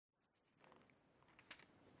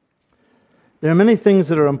There are many things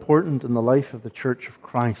that are important in the life of the Church of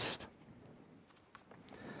Christ.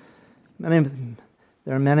 There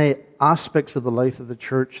are many aspects of the life of the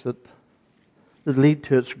church that lead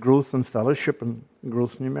to its growth in fellowship and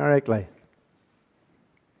growth numerically.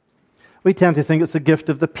 We tend to think it's the gift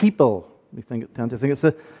of the people. We tend to think it's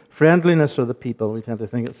the friendliness of the people. We tend to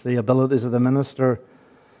think it's the abilities of the minister,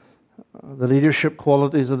 the leadership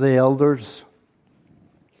qualities of the elders.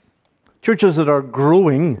 Churches that are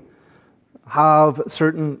growing have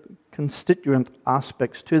certain constituent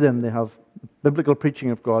aspects to them. They have biblical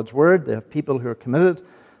preaching of God's Word. They have people who are committed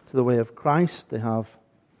to the way of Christ. They have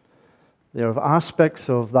aspects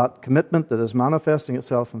of that commitment that is manifesting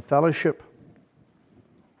itself in fellowship.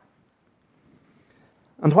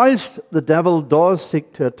 And whilst the devil does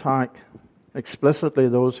seek to attack explicitly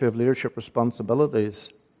those who have leadership responsibilities,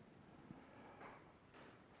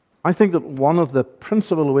 I think that one of the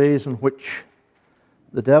principal ways in which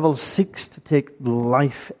the devil seeks to take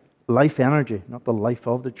life energy, not the life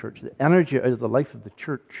of the church, the energy out of the life of the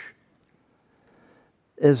church,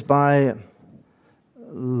 is by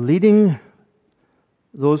leading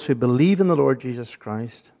those who believe in the Lord Jesus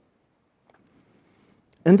Christ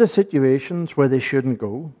into situations where they shouldn't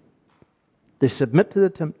go. They submit to the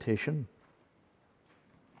temptation.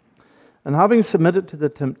 And having submitted to the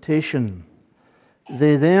temptation,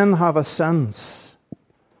 they then have a sense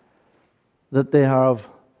that they have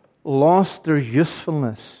lost their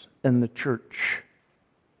usefulness in the church.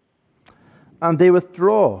 And they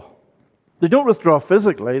withdraw. They don't withdraw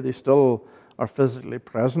physically. They still are physically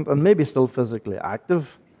present and maybe still physically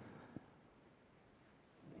active.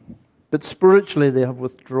 But spiritually they have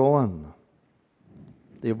withdrawn.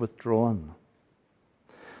 They have withdrawn.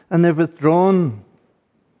 And they've withdrawn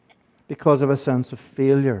because of a sense of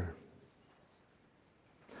failure.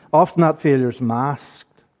 Often that failure is masked.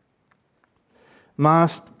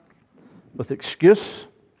 Masked with excuse.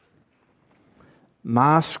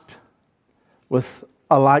 Masked with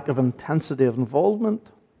a lack of intensity of involvement.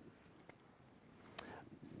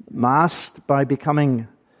 Masked by becoming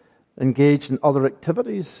engaged in other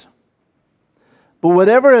activities. But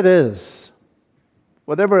whatever it is,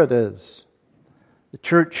 the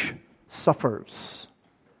church suffers.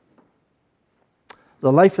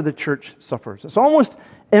 The life of the church suffers. It's almost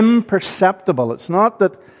imperceptible. It's not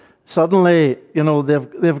that suddenly,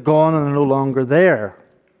 they've gone and are no longer there.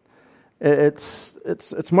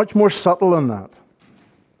 It's much more subtle than that.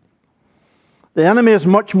 The enemy is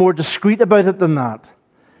much more discreet about it than that.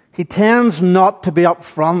 He tends not to be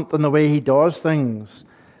upfront in the way he does things.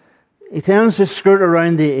 He tends to skirt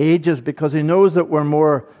around the edges because he knows that we're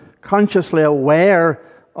more consciously aware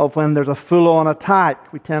of when there's a full-on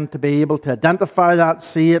attack. We tend to be able to identify that,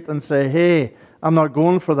 see it, and say, hey, I'm not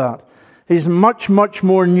going for that. He's much, much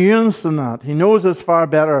more nuanced than that. He knows us far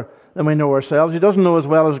better than we know ourselves. He doesn't know as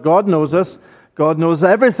well as God knows us. God knows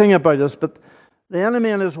everything about us, but the enemy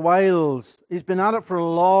in his wiles, he's been at it for a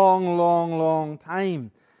long, long, long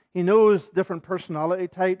time. He knows different personality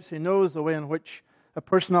types. He knows the way in which a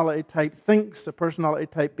personality type thinks, a personality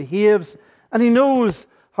type behaves, and he knows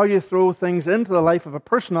how you throw things into the life of a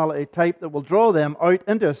personality type that will draw them out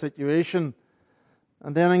into a situation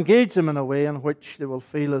and then engage them in a way in which they will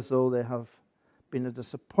feel as though they have been a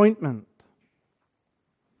disappointment.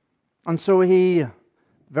 And so he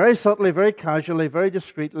very subtly, very casually, very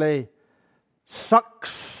discreetly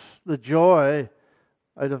sucks the joy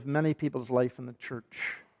out of many people's life in the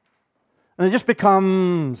church. And it just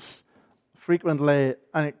becomes frequently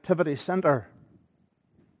an activity center.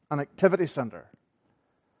 An activity center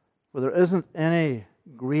where there isn't any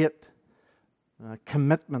great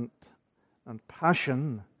commitment and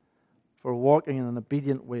passion for walking in an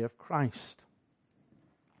obedient way of Christ.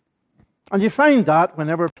 And you find that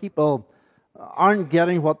whenever people aren't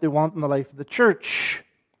getting what they want in the life of the church.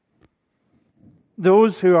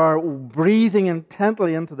 Those who are breathing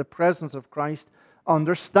intently into the presence of Christ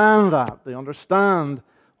understand that. They understand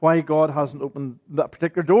why God hasn't opened that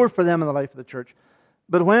particular door for them in the life of the church.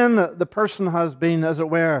 But when the person has been, as it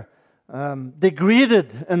were,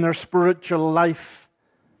 degraded in their spiritual life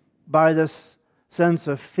by this sense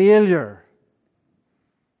of failure,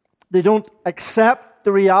 they don't accept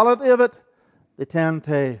the reality of it. They tend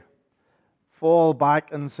to fall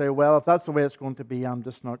back and say, well, if that's the way it's going to be, I'm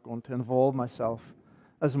just not going to involve myself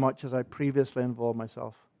as much as I previously involved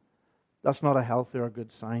myself. That's not a healthy or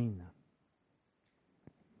good sign.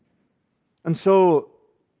 And so,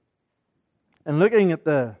 in looking at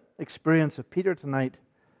the experience of Peter tonight,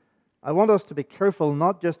 I want us to be careful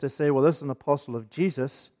not just to say, well, this is an apostle of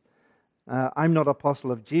Jesus. I'm not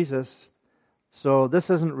apostle of Jesus, so this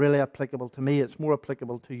isn't really applicable to me. It's more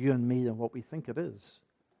applicable to you and me than what we think it is.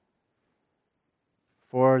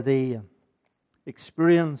 For the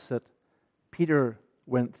experience that Peter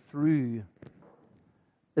went through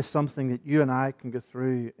is something that you and I can go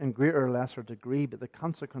through in greater or lesser degree, but the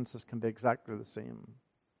consequences can be exactly the same.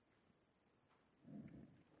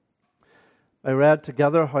 I read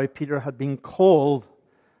together how Peter had been called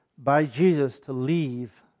by Jesus to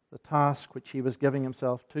leave the task which he was giving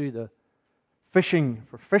himself to, the fishing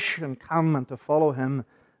for fish and come and to follow him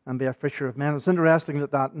and be a fisher of men. It's interesting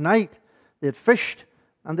that that night they had fished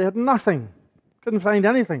and they had nothing. Couldn't find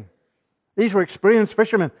anything. These were experienced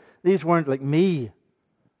fishermen. These weren't like me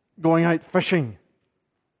going out fishing.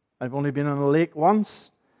 I've only been on a lake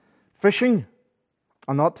once fishing.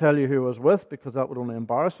 I'll not tell you who I was with because that would only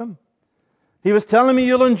embarrass him. He was telling me,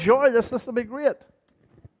 you'll enjoy this. This will be great.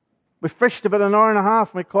 We fished about an hour and a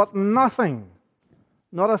half and we caught nothing.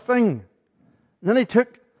 Not a thing. And then he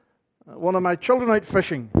took one of my children out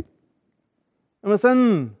fishing. And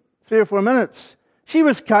within 3 or 4 minutes, she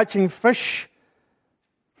was catching fish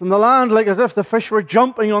from the land like as if the fish were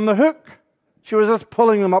jumping on the hook. She was just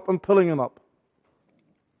pulling them up and pulling them up.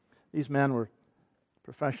 These men were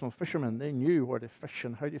professional fishermen. They knew where to fish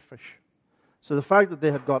and how to fish. So the fact that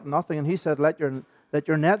they had got nothing, and he said, let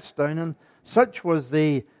your nets down, and such was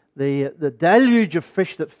the deluge of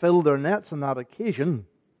fish that filled their nets on that occasion,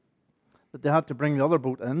 that they had to bring the other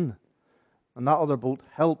boat in, and that other boat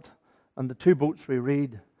helped, and the 2 boats we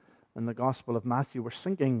read in the Gospel of Matthew were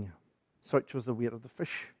sinking. Such was the weight of the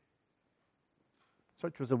fish.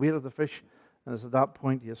 Such was the weight of the fish, and it's at that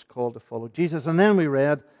point he is called to follow Jesus. And then we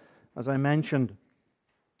read, as I mentioned,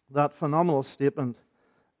 that phenomenal statement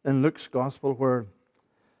in Luke's Gospel where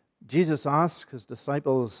Jesus asks his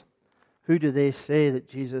disciples, who do they say that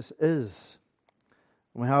Jesus is?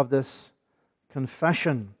 And we have this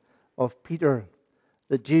confession of Peter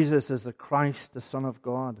that Jesus is the Christ, the Son of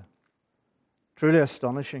God. Truly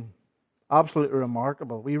astonishing. Absolutely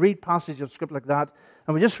remarkable. We read passages of Scripture like that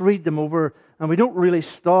and we just read them over and we don't really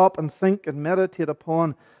stop and think and meditate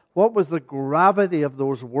upon what was the gravity of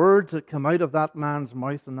those words that come out of that man's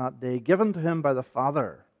mouth in that day, given to him by the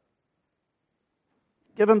Father.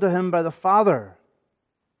 Given to him by the Father.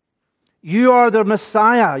 You are the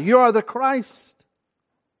Messiah. You are the Christ.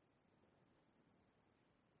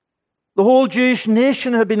 The whole Jewish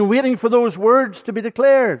nation had been waiting for those words to be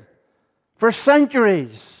declared. For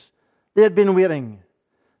centuries they had been waiting.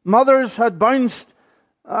 Mothers had bounced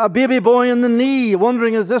a baby boy in the knee,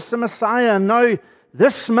 wondering, is this the Messiah? And now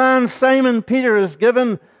this man, Simon Peter, is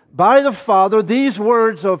given by the Father these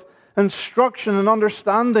words of instruction and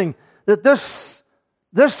understanding that this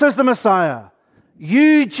is the Messiah.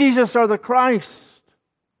 You, Jesus, are the Christ.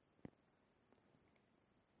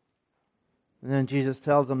 And then Jesus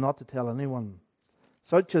tells them not to tell anyone.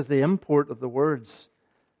 Such is the import of the words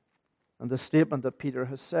and the statement that Peter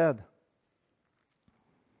has said.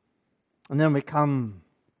 And then we come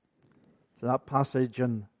to that passage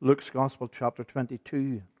in Luke's Gospel, chapter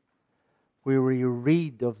 22, where we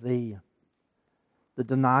read of the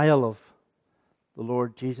denial of the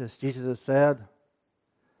Lord Jesus. Jesus has said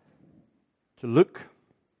to Luke,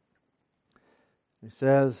 he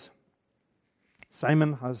says,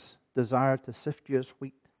 Simon has desired to sift you as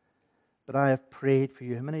wheat, but I have prayed for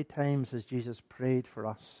you. How many times has Jesus prayed for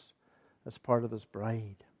us as part of his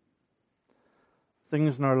bride?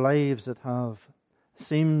 Things in our lives that have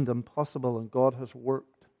seemed impossible and God has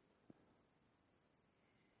worked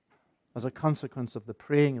as a consequence of the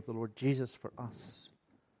praying of the Lord Jesus for us.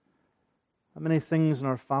 How many things in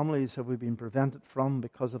our families have we been prevented from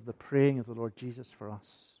because of the praying of the Lord Jesus for us?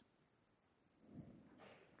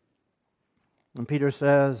 And Peter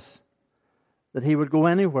says that he would go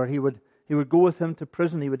anywhere. He would go with him to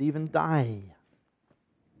prison. He would even die.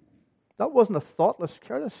 That wasn't a thoughtless,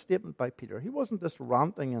 careless statement by Peter. He wasn't just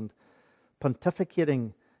ranting and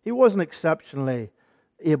pontificating. He was an exceptionally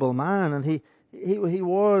able man, and he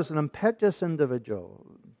was an impetuous individual.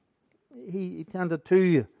 He tended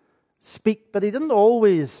to speak, but he didn't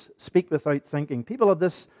always speak without thinking. People have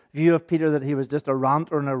this view of Peter that he was just a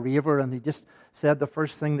ranter and a raver, and he just said the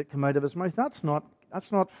first thing that came out of his mouth. That's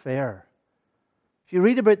not fair. If you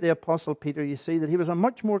read about the Apostle Peter, you see that he was a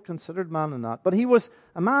much more considered man than that. But he was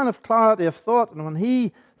a man of clarity of thought, and when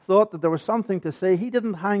he thought that there was something to say, he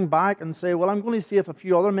didn't hang back and say, well, I'm going to see if a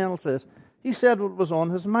few other men will say this. He said what was on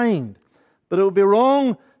his mind. But it would be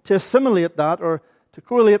wrong to assimilate that or to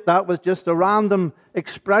correlate that with just a random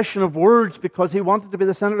expression of words because he wanted to be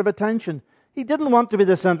the center of attention. He didn't want to be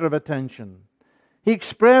the center of attention. He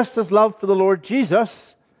expressed his love for the Lord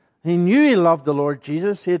Jesus. He knew he loved the Lord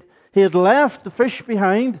Jesus. He had left the fish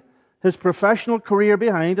behind, his professional career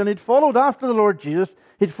behind, and he'd followed after the Lord Jesus.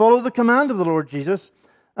 He'd followed the command of the Lord Jesus.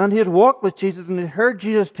 And he had walked with Jesus and he had heard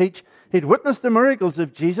Jesus teach. He'd witnessed the miracles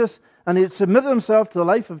of Jesus and he had submitted himself to the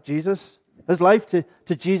life of Jesus, his life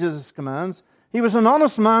to Jesus' commands. He was an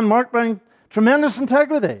honest man marked by tremendous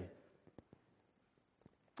integrity.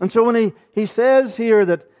 And so when he says here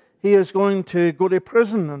that he is going to go to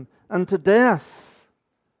prison and to death,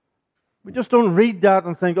 we just don't read that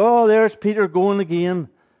and think, oh, there's Peter going again,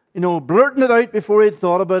 blurting it out before he'd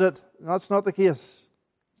thought about it. That's not the case.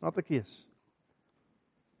 It's not the case.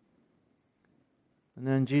 And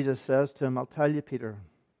then Jesus says to him, I'll tell you, Peter,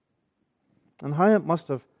 and how it must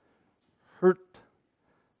have hurt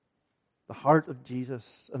the heart of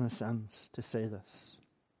Jesus, in a sense, to say this.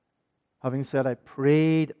 Having said, I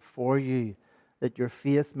prayed for you that your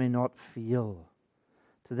faith may not fail.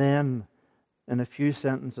 To then, in a few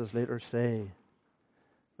sentences later, say,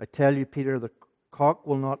 I tell you, Peter, the cock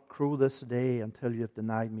will not crow this day until you have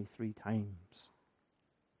denied me 3 times.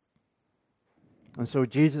 And so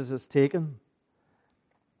Jesus is taken,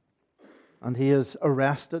 and he is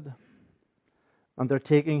arrested, and they're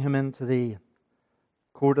taking him into the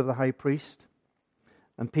court of the high priest.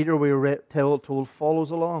 And Peter, we were told,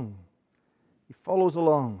 follows along. He follows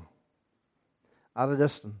along at a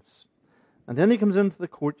distance. And then he comes into the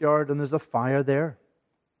courtyard and there's a fire there.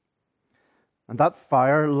 And that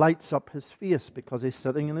fire lights up his face because he's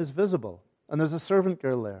sitting and is visible. And there's a servant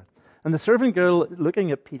girl there. And the servant girl,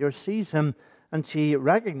 looking at Peter, sees him and she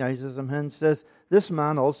recognizes him and says, this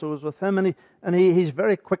man also is with him. And he's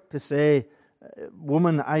very quick to say,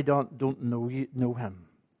 woman, I don't know him.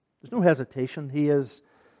 There's no hesitation. He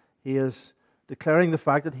is declaring the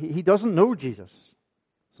fact that he doesn't know Jesus.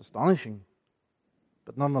 It's astonishing.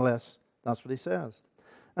 But nonetheless, that's what he says.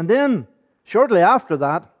 And then, shortly after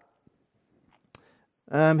that,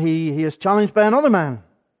 he is challenged by another man.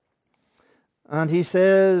 And he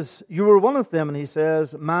says, you were one of them. And he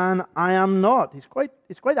says, man, I am not. He's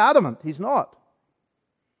quite adamant. He's not.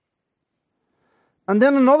 And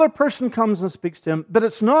then another person comes and speaks to him. But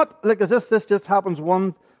it's not like as if this just happens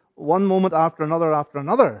one moment after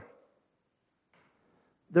another.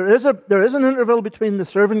 There is an interval between the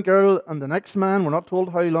servant girl and the next man. We're not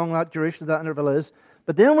told how long that duration of that interval is.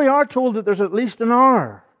 But then we are told that there's at least an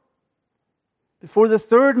hour before the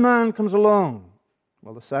third man comes along.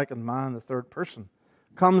 Well, the second man, the third person,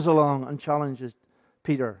 comes along and challenges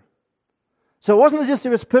Peter. So it wasn't just he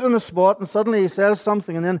was put on the spot and suddenly he says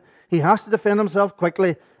something and then he has to defend himself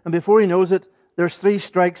quickly. And before he knows it, there's 3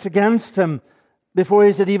 strikes against him before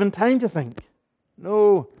he's had even time to think.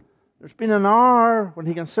 No. There's been an hour when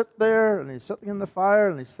he can sit there and he's sitting in the fire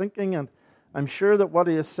and he's thinking, and I'm sure that what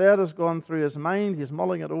he has said has gone through his mind. He's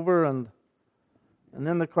mulling it over, and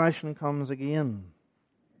then the question comes again.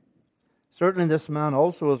 Certainly this man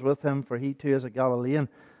also is with him, for he too is a Galilean.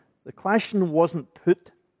 The question wasn't put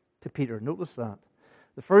to Peter. Notice that.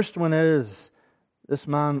 The first one is, this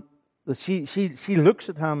man, she looks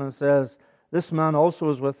at him and says, this man also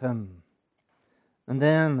is with him. And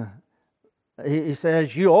then he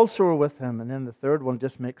says, you also are with him. And then the third one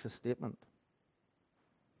just makes a statement.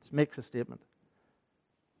 Just makes a statement.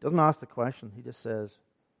 Doesn't ask the question. He just says,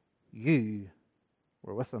 you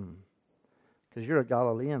were with him. Because you're a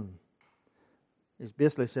Galilean. He's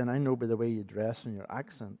basically saying, I know by the way you dress and your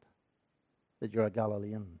accent that you're a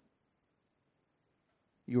Galilean.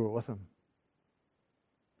 You were with him.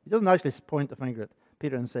 He doesn't actually point the finger at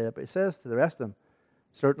Peter and say it, but he says to the rest of them,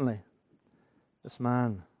 certainly, this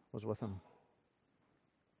man was with him.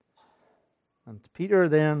 And Peter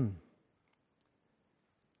then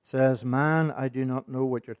says, man, I do not know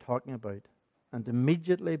what you're talking about. And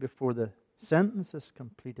immediately before the sentence is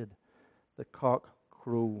completed, the cock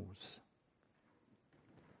crows.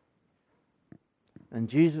 And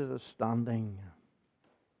Jesus is standing.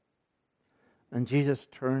 And Jesus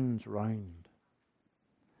turns round.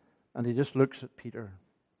 And he just looks at Peter.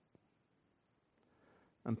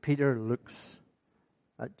 And Peter looks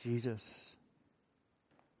at Jesus.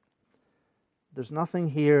 There's nothing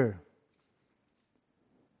here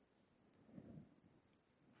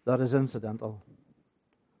that is incidental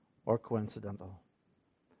or coincidental.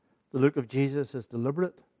 The look of Jesus is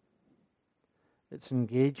deliberate. It's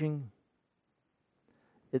engaging.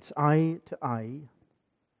 It's eye to eye.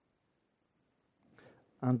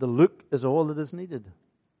 And the look is all that is needed.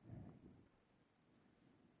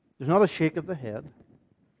 There's not a shake of the head.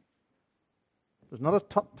 There's not a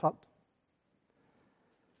tut-tut.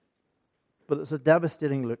 But it's a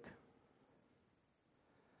devastating look.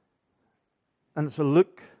 And it's a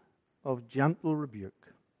look of gentle rebuke.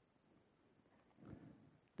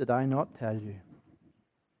 Did I not tell you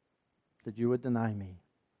that you would deny me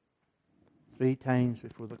 3 times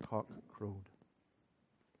before the cock crowed?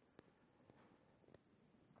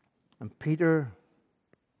 And Peter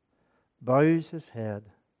bows his head,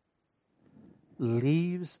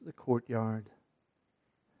 leaves the courtyard,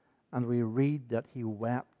 and we read that he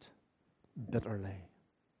wept bitterly.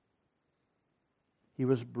 He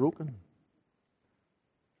was broken.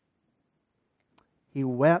 He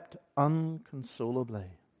wept unconsolably.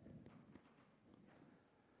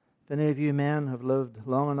 If any of you men have lived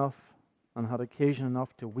long enough and had occasion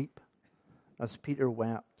enough to weep as Peter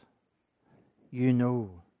wept, you know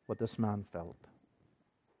what this man felt.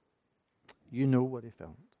 You know what he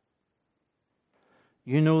felt.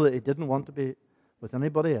 You know that he didn't want to be with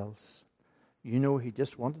anybody else. You know he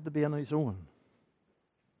just wanted to be on his own.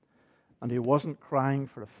 And he wasn't crying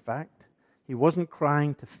for effect. He wasn't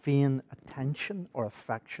crying to feign attention or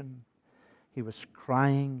affection. He was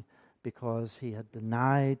crying because he had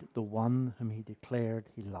denied the one whom he declared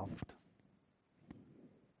he loved.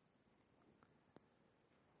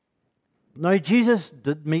 Now, Jesus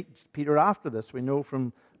did meet Peter after this. We know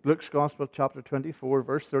from Luke's Gospel, chapter 24,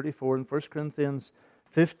 verse 34, and 1 Corinthians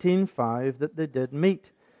 15:5 that they did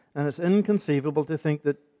meet. And it's inconceivable to think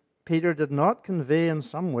that Peter did not convey in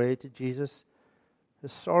some way to Jesus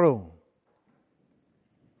his sorrow.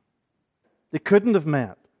 They couldn't have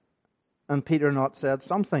met and Peter not said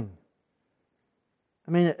something.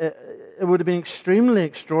 I mean, it would have been extremely,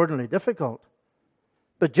 extraordinarily difficult.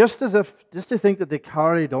 But just to think that they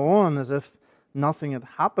carried on as if nothing had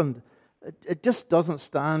happened, it just doesn't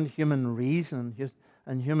stand human reason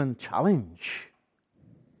and human challenge.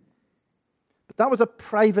 But that was a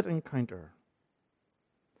private encounter.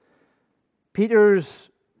 Peter's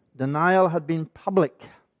denial had been public.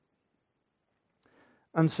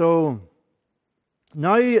 And so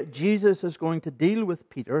now Jesus is going to deal with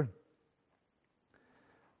Peter.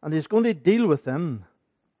 And he's going to deal with him,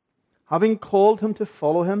 having called him to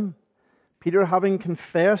follow him, Peter having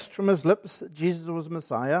confessed from his lips that Jesus was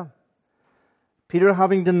Messiah, Peter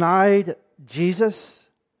having denied Jesus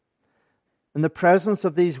in the presence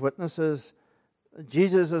of these witnesses.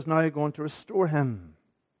 Jesus is now going to restore him.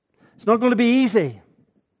 It's not going to be easy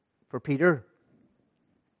for Peter.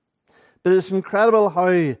 But it's incredible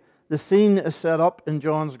how the scene is set up in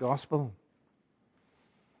John's Gospel.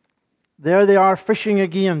 There they are fishing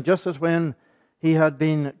again, just as when he had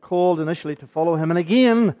been called initially to follow him. And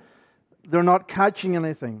again, they're not catching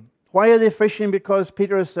anything. Why are they fishing? Because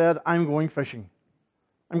Peter has said, I'm going fishing.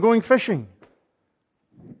 I'm going fishing.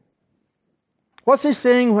 What's he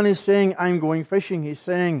saying when he's saying, I'm going fishing? He's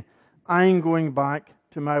saying, I'm going back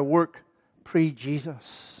to my work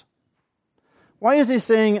pre-Jesus. Why is he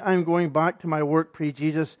saying, I'm going back to my work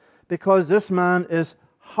pre-Jesus? Because this man is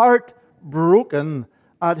heartbroken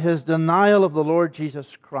at his denial of the Lord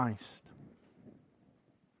Jesus Christ.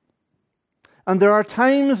 And there are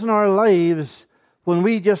times in our lives when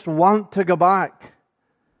we just want to go back.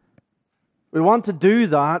 We want to do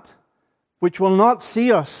that which will not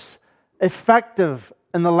see us effective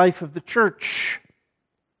in the life of the church.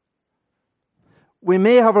 We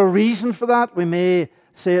may have a reason for that. We may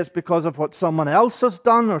say it's because of what someone else has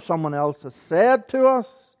done or someone else has said to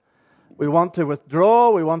us. We want to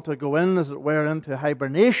withdraw. We want to go in, as it were, into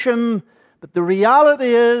hibernation. But the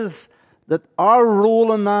reality is that our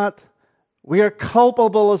role in that, we are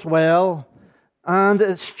culpable as well. And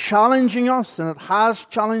it's challenging us, and it has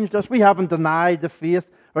challenged us. We haven't denied the faith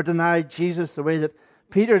or denied Jesus the way that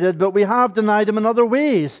Peter did, but we have denied him in other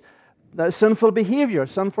ways. That sinful behavior,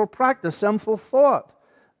 sinful practice, sinful thought.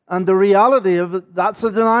 And the reality of it, that's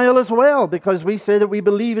a denial as well, because we say that we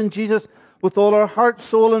believe in Jesus with all our heart,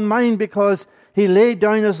 soul, and mind, because he laid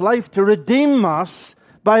down his life to redeem us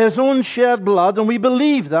by his own shed blood, and we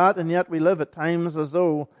believe that, and yet we live at times as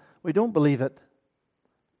though we don't believe it.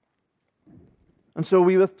 And so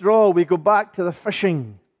we withdraw, we go back to the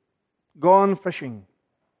fishing. Gone fishing.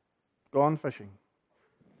 Gone fishing.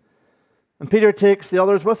 And Peter takes the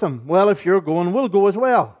others with him. Well, if you're going, we'll go as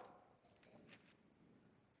well.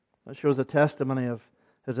 That shows a testimony of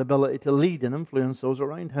his ability to lead and influence those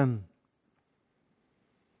around him.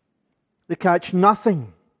 They catch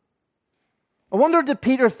nothing. I wonder, did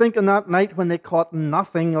Peter think on that night when they caught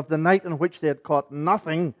nothing, of the night in which they had caught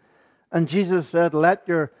nothing, and Jesus said, let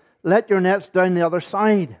your nets down the other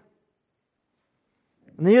side.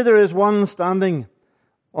 And here there is one standing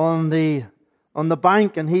on the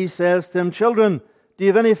bank, and he says to him, children, do you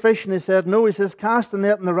have any fish? And he said, no. He says, cast the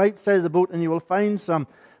net on the right side of the boat and you will find some.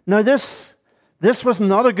 Now this was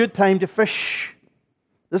not a good time to fish.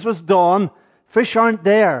 This was dawn. Fish aren't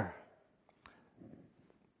there.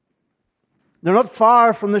 They're not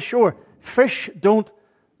far from the shore. Fish don't,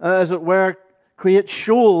 as it were, create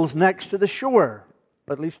shoals next to the shore.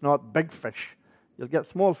 At least not big fish. You'll get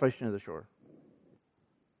small fish near the shore.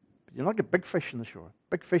 But you'll not get big fish on the shore.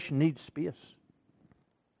 Big fish need space.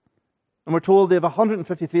 And we're told they have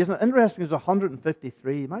 153. Isn't it interesting? There's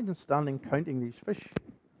 153. Imagine standing counting these fish.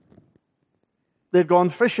 They'd gone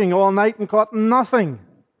fishing all night and caught nothing.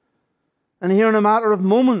 And here in a matter of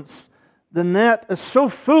moments, the net is so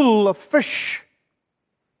full of fish.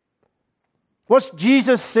 What's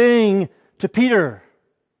Jesus saying to Peter?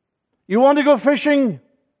 You want to go fishing?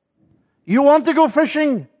 You want to go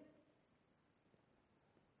fishing?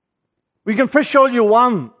 We can fish all you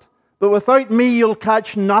want, but without me you'll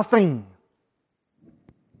catch nothing.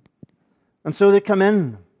 And so they come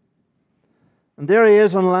in. And there he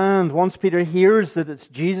is on land. Once Peter hears that it's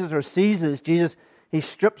Jesus or sees that it's Jesus, he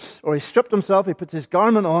stripped himself, he puts his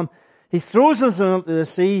garment on, he throws himself into the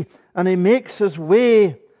sea, and he makes his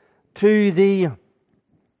way to the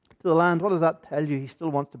land. What does that tell you? He still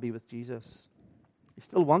wants to be with Jesus. He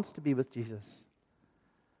still wants to be with Jesus.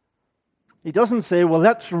 He doesn't say, well,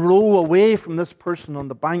 let's row away from this person on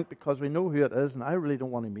the bank because we know who it is and I really don't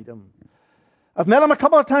want to meet him. I've met him a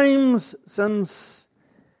couple of times since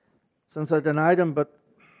I denied him, but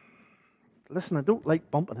listen, I don't like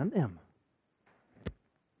bumping into him.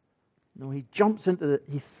 No, he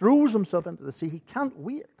throws himself into the sea. He can't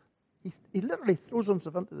wait. He literally throws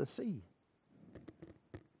himself into the sea.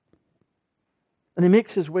 And he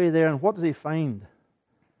makes his way there, and what does he find?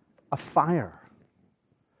 A fire.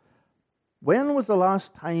 When was the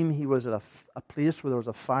last time he was at a place where there was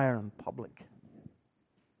a fire in public?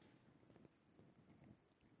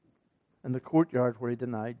 In the courtyard where he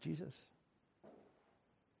denied Jesus.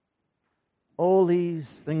 All these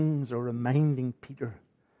things are reminding Peter.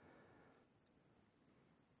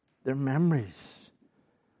 They're memories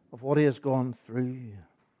of what he has gone through.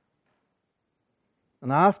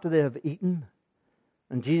 And after they have eaten,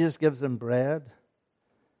 and Jesus gives them bread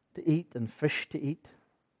to eat and fish to eat,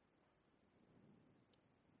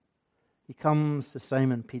 he comes to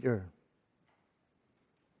Simon Peter.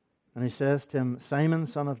 And he says to him, Simon,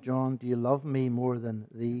 son of John, do you love me more than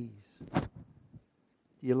these? Do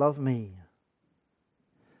you love me?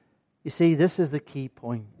 You see, this is the key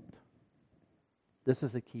point. This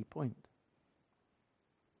is the key point.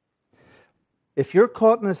 If you're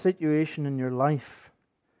caught in a situation in your life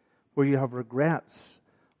where you have regrets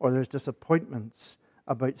or there's disappointments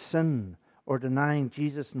about sin or denying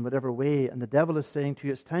Jesus in whatever way, and the devil is saying to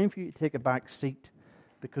you, it's time for you to take a back seat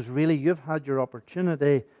because really you've had your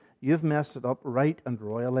opportunity, you've messed it up right and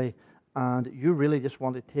royally, and you really just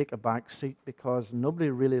want to take a back seat because nobody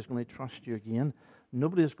really is going to trust you again.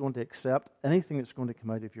 Nobody is going to accept anything that's going to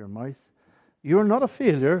come out of your mouth. You're not a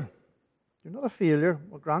failure. You're not a failure.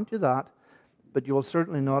 We'll grant you that. But you will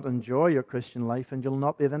certainly not enjoy your Christian life and you'll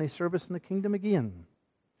not be of any service in the kingdom again.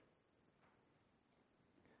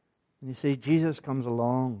 And you see, Jesus comes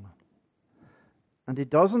along and he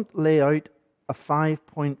doesn't lay out a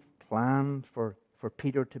 5-point plan for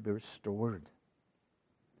Peter to be restored.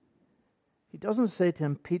 He doesn't say to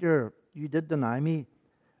him, Peter, you did deny me.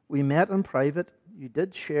 We met in private. You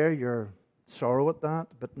did share your sorrow at that,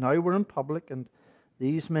 but now we're in public and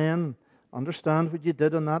these men understand what you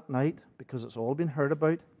did on that night because it's all been heard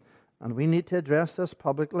about, and we need to address this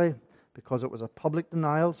publicly because it was a public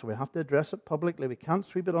denial, so we have to address it publicly. We can't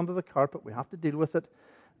sweep it under the carpet. We have to deal with it,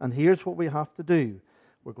 and here's what we have to do.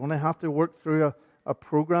 We're going to have to work through a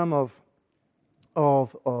program of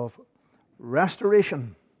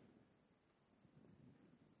restoration.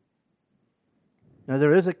 Now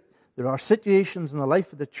there are situations in the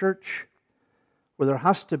life of the church where there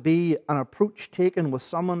has to be an approach taken with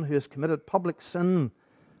someone who has committed public sin.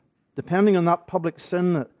 Depending on that public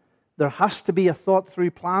sin, there has to be a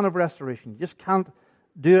thought-through plan of restoration. You just can't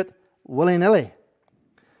do it willy-nilly.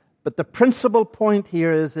 But the principal point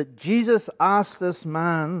here is that Jesus asked this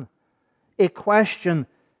man a question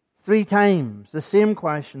 3 times, the same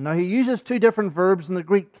question. Now, he uses 2 different verbs in the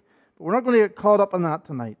Greek, but we're not going to get caught up in that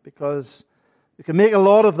tonight because we can make a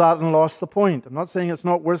lot of that and lost the point. I'm not saying it's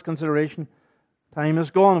not worth consideration. Time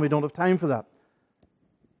is gone. We don't have time for that.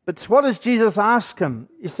 But what does Jesus ask him?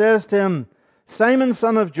 He says to him, Simon,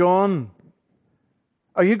 son of John,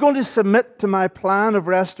 are you going to submit to my plan of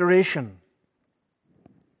restoration?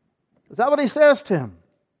 Is that what he says to him?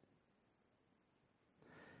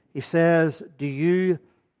 He says, do you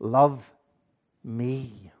love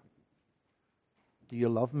me? Do you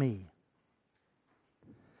love me?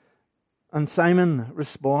 And Simon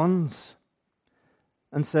responds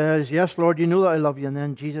and says, yes, Lord, you know that I love you. And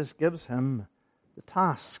then Jesus gives him the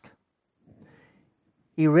task.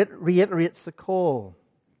 He reiterates the call.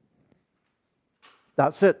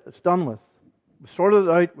 That's it. It's done with. We've sorted it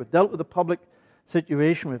out. We've dealt with the public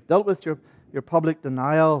situation. We've dealt with your public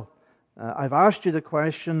denial. I've asked you the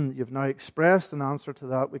question. You've now expressed an answer to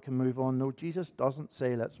that. We can move on. No, Jesus doesn't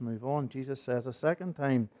say, let's move on. Jesus says a second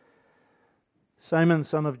time, Simon,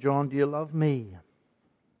 son of John, do you love me?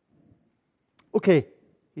 Okay,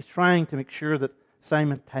 he's trying to make sure that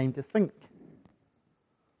Simon had time to think.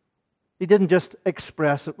 He didn't just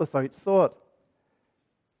express it without thought.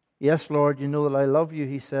 Yes, Lord, you know that I love you,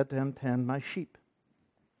 he said to him, tend my sheep.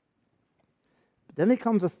 But then he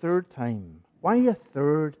comes a third time. Why a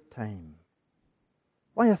third time?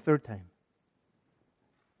 Why a third time?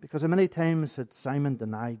 Because how many times had Simon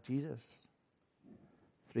denied Jesus?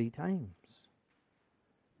 3 times.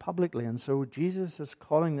 Publicly. And so Jesus is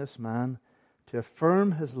calling this man to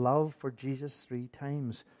affirm his love for Jesus 3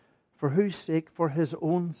 times. For whose sake? For his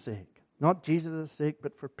own sake. Not Jesus' sake,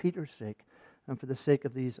 but for Peter's sake. And for the sake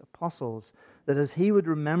of these apostles. That as he would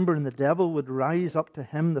remember and the devil would rise up to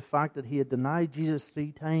him the fact that he had denied Jesus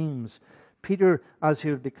 3 times. Peter, as he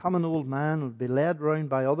would become an old man, would be led round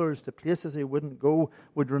by others to places he wouldn't go,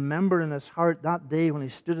 would remember in his heart that day when he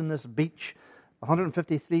stood on this beach,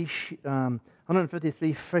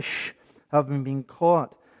 153 fish having been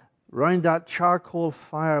caught round that charcoal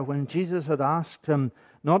fire, when Jesus had asked him,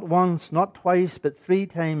 not once, not twice, but 3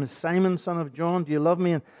 times, Simon, son of John, do you love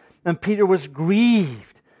me? And Peter was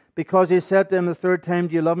grieved because he said to him the 3rd time,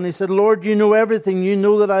 do you love me? And he said, Lord, you know everything. You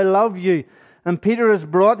know that I love you. And Peter is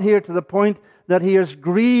brought here to the point that he is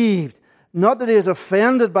grieved. Not that he is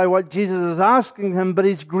offended by what Jesus is asking him, but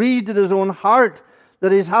he's grieved in his own heart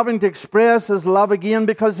that he's having to express his love again,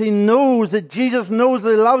 because he knows that Jesus knows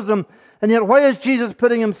that he loves him. And yet why is Jesus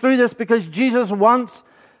putting him through this? Because Jesus wants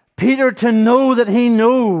Peter to know that he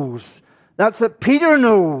knows. That's it. Peter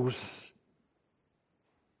knows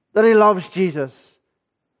that he loves Jesus.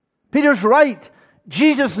 Peter's right.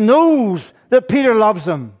 Jesus knows that Peter loves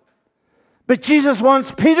him. But Jesus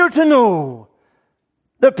wants Peter to know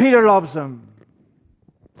that Peter loves him.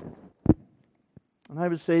 And I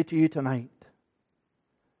would say to you tonight,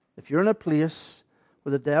 if you're in a place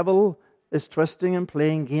where the devil is twisting and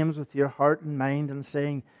playing games with your heart and mind and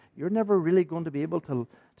saying, you're never really going to be able to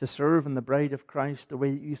serve in the bride of Christ the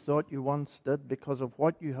way that you thought you once did because of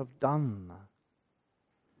what you have done.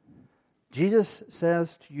 Jesus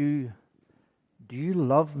says to you, do you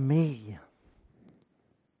love me?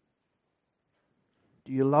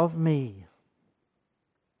 Do you love me?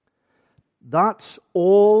 That's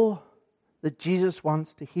all that Jesus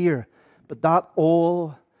wants to hear. But that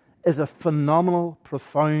all is a phenomenal,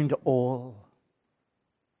 profound all.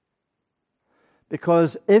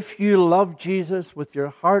 Because if you love Jesus with your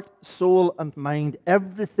heart, soul, and mind,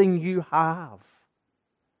 everything you have,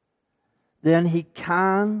 then He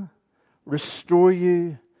can restore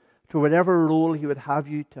you to whatever role He would have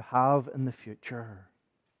you to have in the future.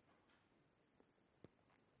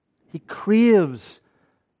 He craves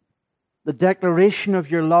the declaration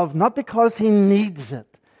of your love, not because He needs it.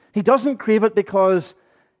 He doesn't crave it because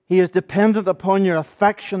He is dependent upon your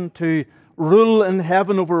affection to rule in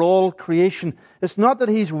heaven over all creation. It's not that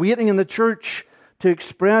He's waiting in the church to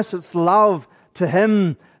express its love to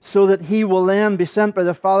Him so that He will then be sent by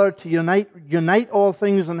the Father to unite all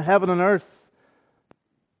things in heaven and earth.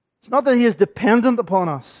 It's not that He is dependent upon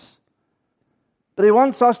us, but He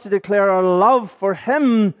wants us to declare our love for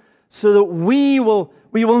Him so that we will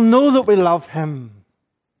know that we love Him.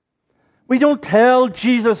 We don't tell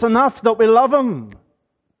Jesus enough that we love Him.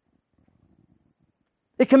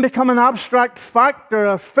 It can become an abstract fact or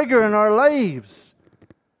a figure in our lives.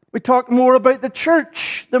 We talk more about the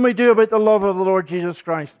church than we do about the love of the Lord Jesus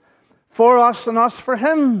Christ for us and us for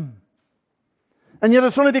Him. And yet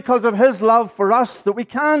it's only because of His love for us that we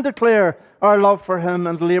can declare our love for Him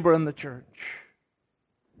and labor in the church.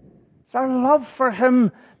 It's our love for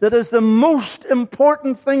Him that is the most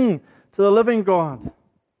important thing to the living God.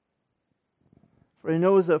 For He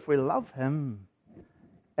knows that if we love Him,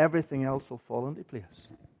 everything else will fall into place.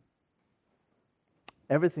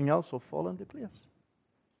 Everything else will fall into place.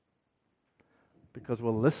 Because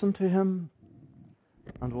we'll listen to Him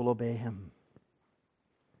and we'll obey Him.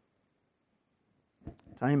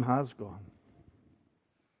 Time has gone.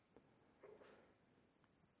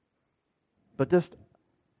 But just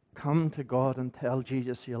come to God and tell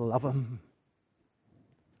Jesus you love Him.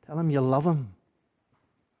 Tell Him you love Him.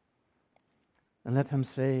 And let Him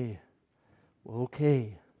say, well,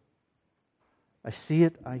 okay, I see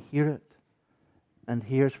it, I hear it, and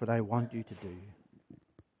here's what I want you to do.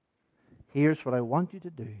 Here's what I want you to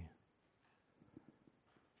do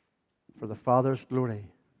for the Father's glory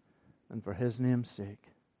and for His name's sake.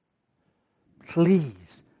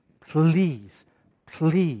 Please, please,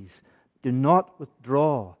 please do not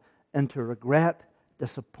withdraw into regret,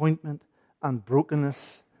 disappointment, and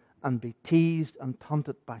brokenness and be teased and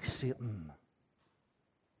taunted by Satan.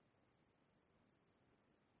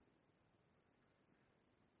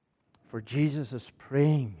 For Jesus is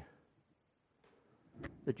praying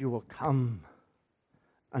that you will come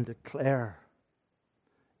and declare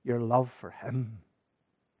your love for Him.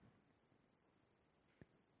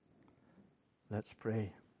 Let's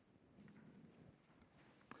pray.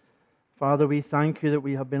 Father, we thank you that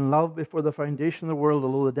we have been loved before the foundation of the world,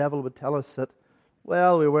 although the devil would tell us that,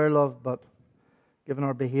 well, we were loved, but given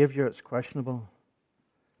our behavior, it's questionable.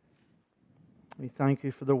 We thank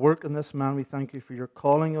you for the work in this man. We thank you for your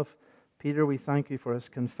calling of Peter. We thank you for his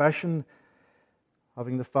confession,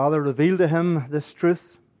 having the Father reveal to him this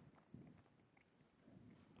truth.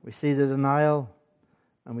 We see the denial,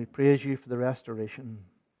 and we praise you for the restoration.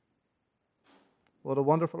 What a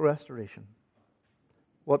wonderful restoration.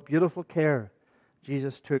 What beautiful care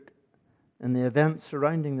Jesus took in the events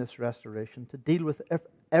surrounding this restoration to deal with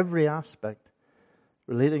every aspect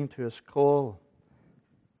relating to his call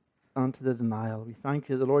and to the denial. We thank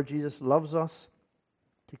you the Lord Jesus loves us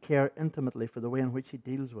to care intimately for the way in which He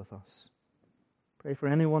deals with us. Pray for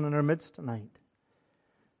anyone in our midst tonight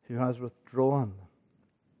who has withdrawn,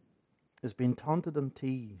 has been taunted and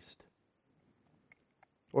teased,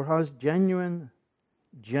 or has genuine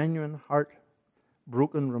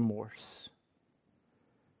heart-broken remorse.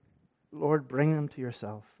 Lord, bring them to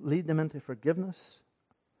yourself. Lead them into forgiveness,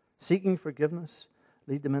 seeking forgiveness.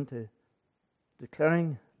 Lead them into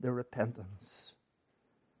declaring their repentance.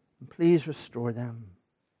 And please restore them.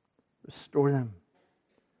 Restore them.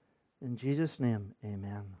 In Jesus' name,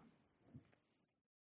 amen.